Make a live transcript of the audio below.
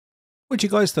With you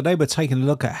guys today, we're taking a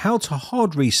look at how to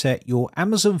hard reset your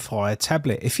Amazon Fire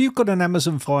tablet. If you've got an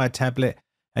Amazon Fire tablet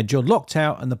and you're locked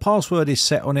out and the password is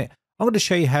set on it, I'm going to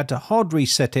show you how to hard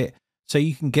reset it so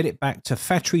you can get it back to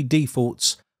factory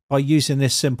defaults by using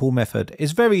this simple method.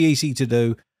 It's very easy to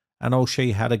do, and I'll show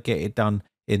you how to get it done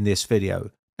in this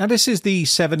video. Now, this is the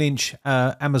 7-inch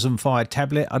Amazon Fire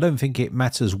tablet. I don't think it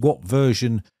matters what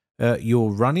version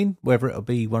you're running, whether it'll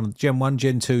be one of Gen 1,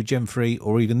 Gen 2, Gen 3,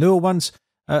 or even newer ones.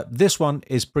 This one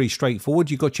is pretty straightforward.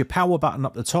 You've got your power button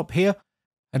up the top here,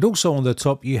 and also on the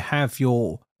top you have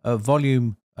your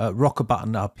volume rocker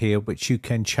button up here, which you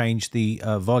can change the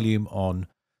volume on.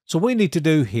 So what we need to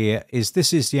do here is,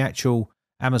 this is the actual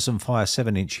Amazon Fire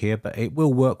 7-inch here, but it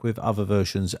will work with other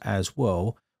versions as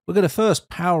well. We're going to first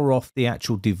power off the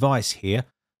actual device here.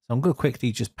 So I'm going to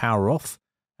quickly just power off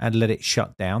and let it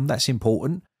shut down. That's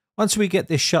important. Once we get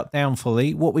this shut down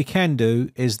fully, what we can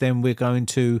do is then we're going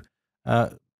to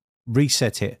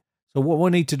reset it. So what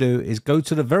we'll need to do is go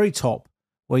to the very top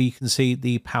where you can see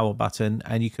the power button,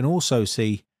 and you can also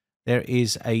see there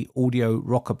is a audio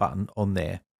rocker button on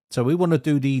there. So we want to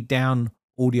do the down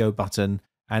audio button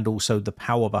and also the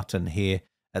power button here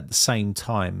at the same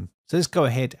time. So let's go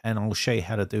ahead and I'll show you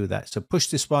how to do that. So push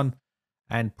this one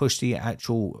and push the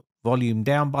actual volume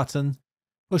down button,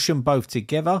 push them both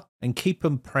together and keep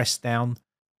them pressed down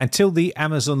until the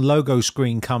Amazon logo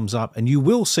screen comes up, and you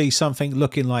will see something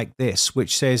looking like this,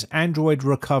 which says Android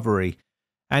Recovery.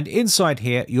 And inside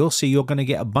here, you'll see you're going to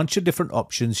get a bunch of different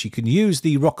options. You can use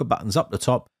the rocker buttons up the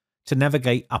top to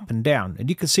navigate up and down. And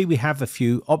you can see we have a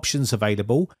few options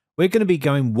available. We're going to be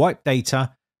going wipe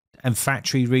data and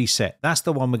factory reset. That's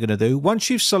the one we're going to do. Once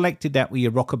you've selected that with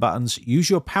your rocker buttons,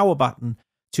 use your power button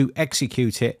to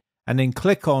execute it, and then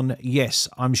click on yes,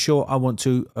 I'm sure I want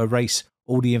to erase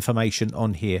all the information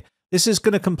on here. This is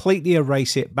going to completely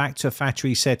erase it back to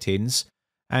factory settings,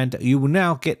 and you will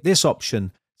now get this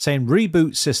option saying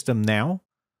reboot system now.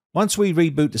 Once we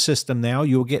reboot the system now,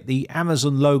 you'll get the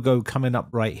Amazon logo coming up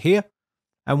right here,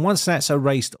 and once that's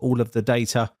erased all of the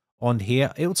data on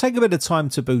here, it will take a bit of time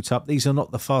to boot up. These are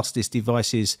not the fastest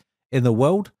devices in the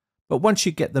world, but once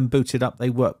you get them booted up,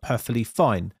 they work perfectly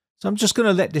fine. So I'm just going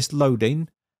to let this load in,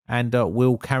 and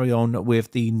we'll carry on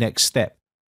with the next step.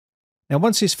 Now,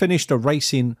 once it's finished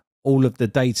erasing all of the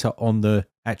data on the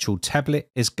actual tablet,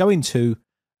 it's going to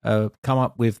come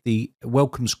up with the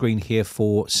welcome screen here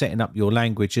for setting up your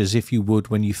language as if you would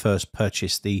when you first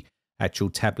purchased the actual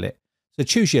tablet. So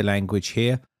choose your language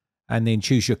here, and then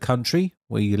choose your country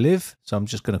where you live. So I'm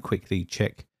just going to quickly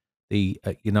check the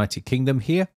United Kingdom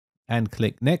here and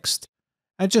click next,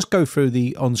 and just go through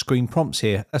the on-screen prompts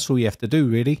here. That's all you have to do,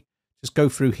 really. Just go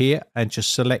through here and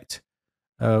just select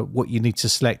what you need to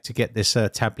select to get this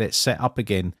tablet set up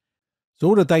again. So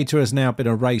all the data has now been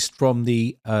erased from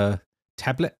the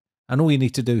tablet, and all you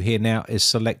need to do here now is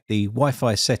select the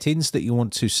Wi-Fi settings that you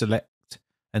want to select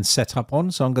and set up on.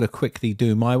 So I'm going to quickly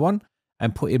do my one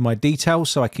and put in my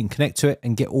details so I can connect to it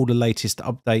and get all the latest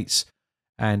updates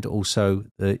and also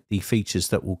the features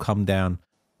that will come down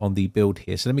on the build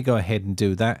here. So let me go ahead and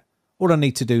do that. All I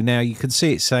need to do now, you can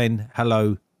see it saying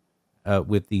hello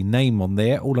with the name on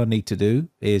there. All I need to do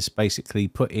is basically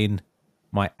put in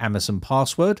my Amazon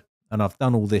password, and I've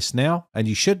done all this now, and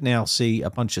you should now see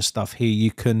a bunch of stuff here you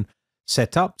can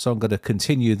set up. So I'm going to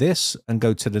continue this and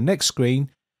go to the next screen,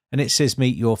 and it says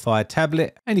meet your Fire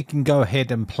tablet, and you can go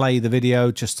ahead and play the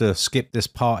video just to skip this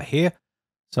part here.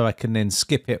 So I can then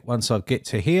skip it once I get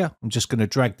to here. I'm just going to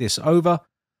drag this over,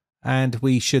 and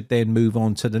we should then move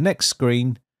on to the next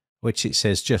screen, which it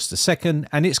says just a second,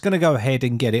 and it's going to go ahead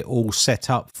and get it all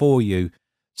set up for you.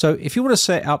 So if you want to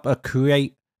set up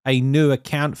create a new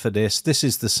account for this, this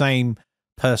is the same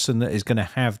person that is going to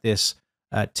have this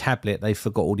tablet. They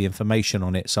forgot all the information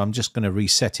on it. So I'm just going to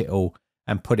reset it all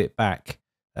and put it back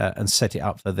and set it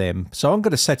up for them. So I'm going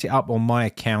to set it up on my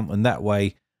account, and that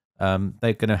way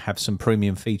they're going to have some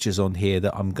premium features on here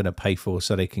that I'm going to pay for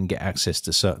so they can get access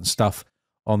to certain stuff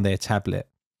on their tablet.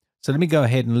 So let me go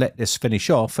ahead and let this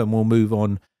finish off, and we'll move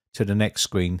on to the next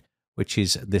screen, which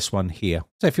is this one here.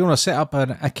 So if you want to set up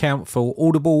an account for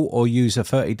Audible or use a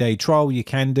 30-day trial, you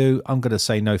can do. I'm going to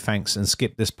say no thanks and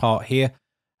skip this part here.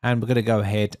 And we're going to go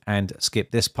ahead and skip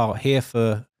this part here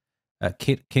for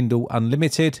Kindle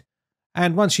Unlimited.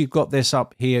 And once you've got this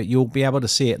up here, you'll be able to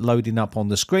see it loading up on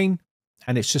the screen.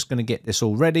 And it's just going to get this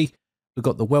all ready. We've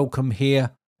got the welcome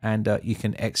here, and you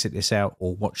can exit this out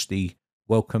or watch the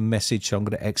welcome message. So I'm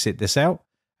going to exit this out,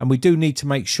 and we do need to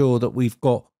make sure that we've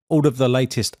got all of the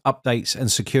latest updates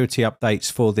and security updates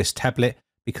for this tablet,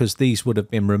 because these would have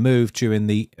been removed during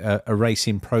the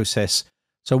erasing process.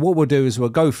 So what we'll do is we'll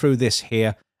go through this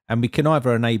here, and we can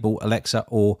either enable Alexa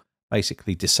or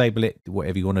basically disable it,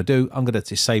 whatever you want to do. I'm going to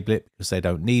disable it because they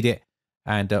don't need it,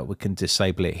 and we can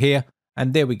disable it here.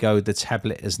 And there we go. The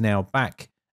tablet is now back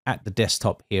at the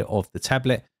desktop here of the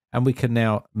tablet, and we can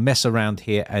now mess around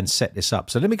here and set this up.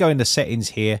 So let me go into settings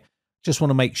here. Just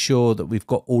want to make sure that we've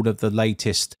got all of the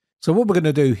latest. So what we're going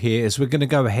to do here is we're going to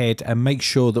go ahead and make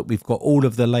sure that we've got all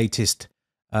of the latest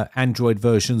Android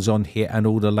versions on here and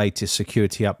all the latest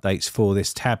security updates for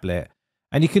this tablet.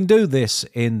 And you can do this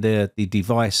in the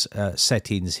device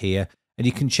settings here, and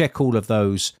you can check all of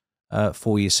those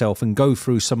for yourself and go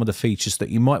through some of the features that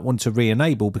you might want to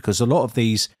re-enable, because a lot of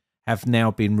these have now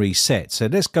been reset. So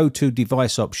let's go to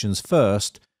device options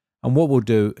first, and what we'll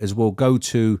do is we'll go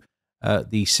to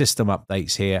the system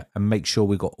updates here and make sure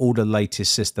we've got all the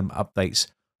latest system updates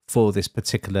for this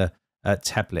particular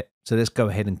tablet. So let's go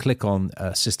ahead and click on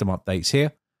system updates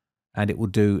here, and it will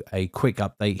do a quick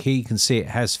update here. You can see it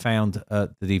has found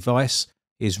the device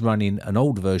is running an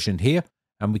old version here,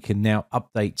 and we can now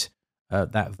update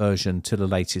that version to the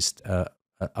latest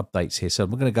updates here. So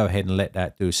we're going to go ahead and let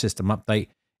that do a system update.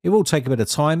 It will take a bit of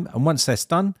time, and once that's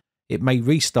done, it may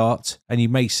restart, and you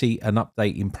may see an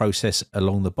update in process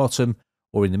along the bottom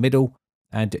or in the middle,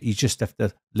 and you just have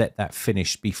to let that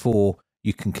finish before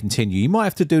you can continue. You might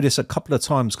have to do this a couple of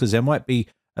times because there might be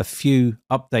a few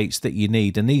updates that you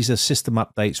need, and these are system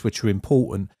updates which are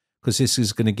important because this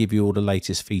is going to give you all the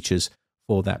latest features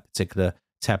for that particular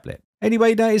tablet.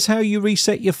 Anyway, that is how you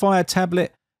reset your Fire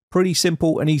tablet. Pretty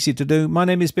simple and easy to do. My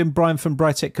name has been Brian from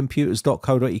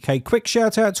briteccomputers.co.uk. Quick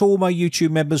shout out to all my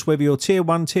YouTube members, whether you're tier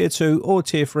 1, tier 2 or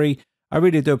tier 3. I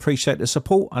really do appreciate the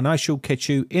support, and I shall catch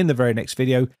you in the very next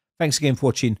video. Thanks again for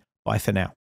watching. Bye for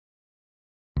now.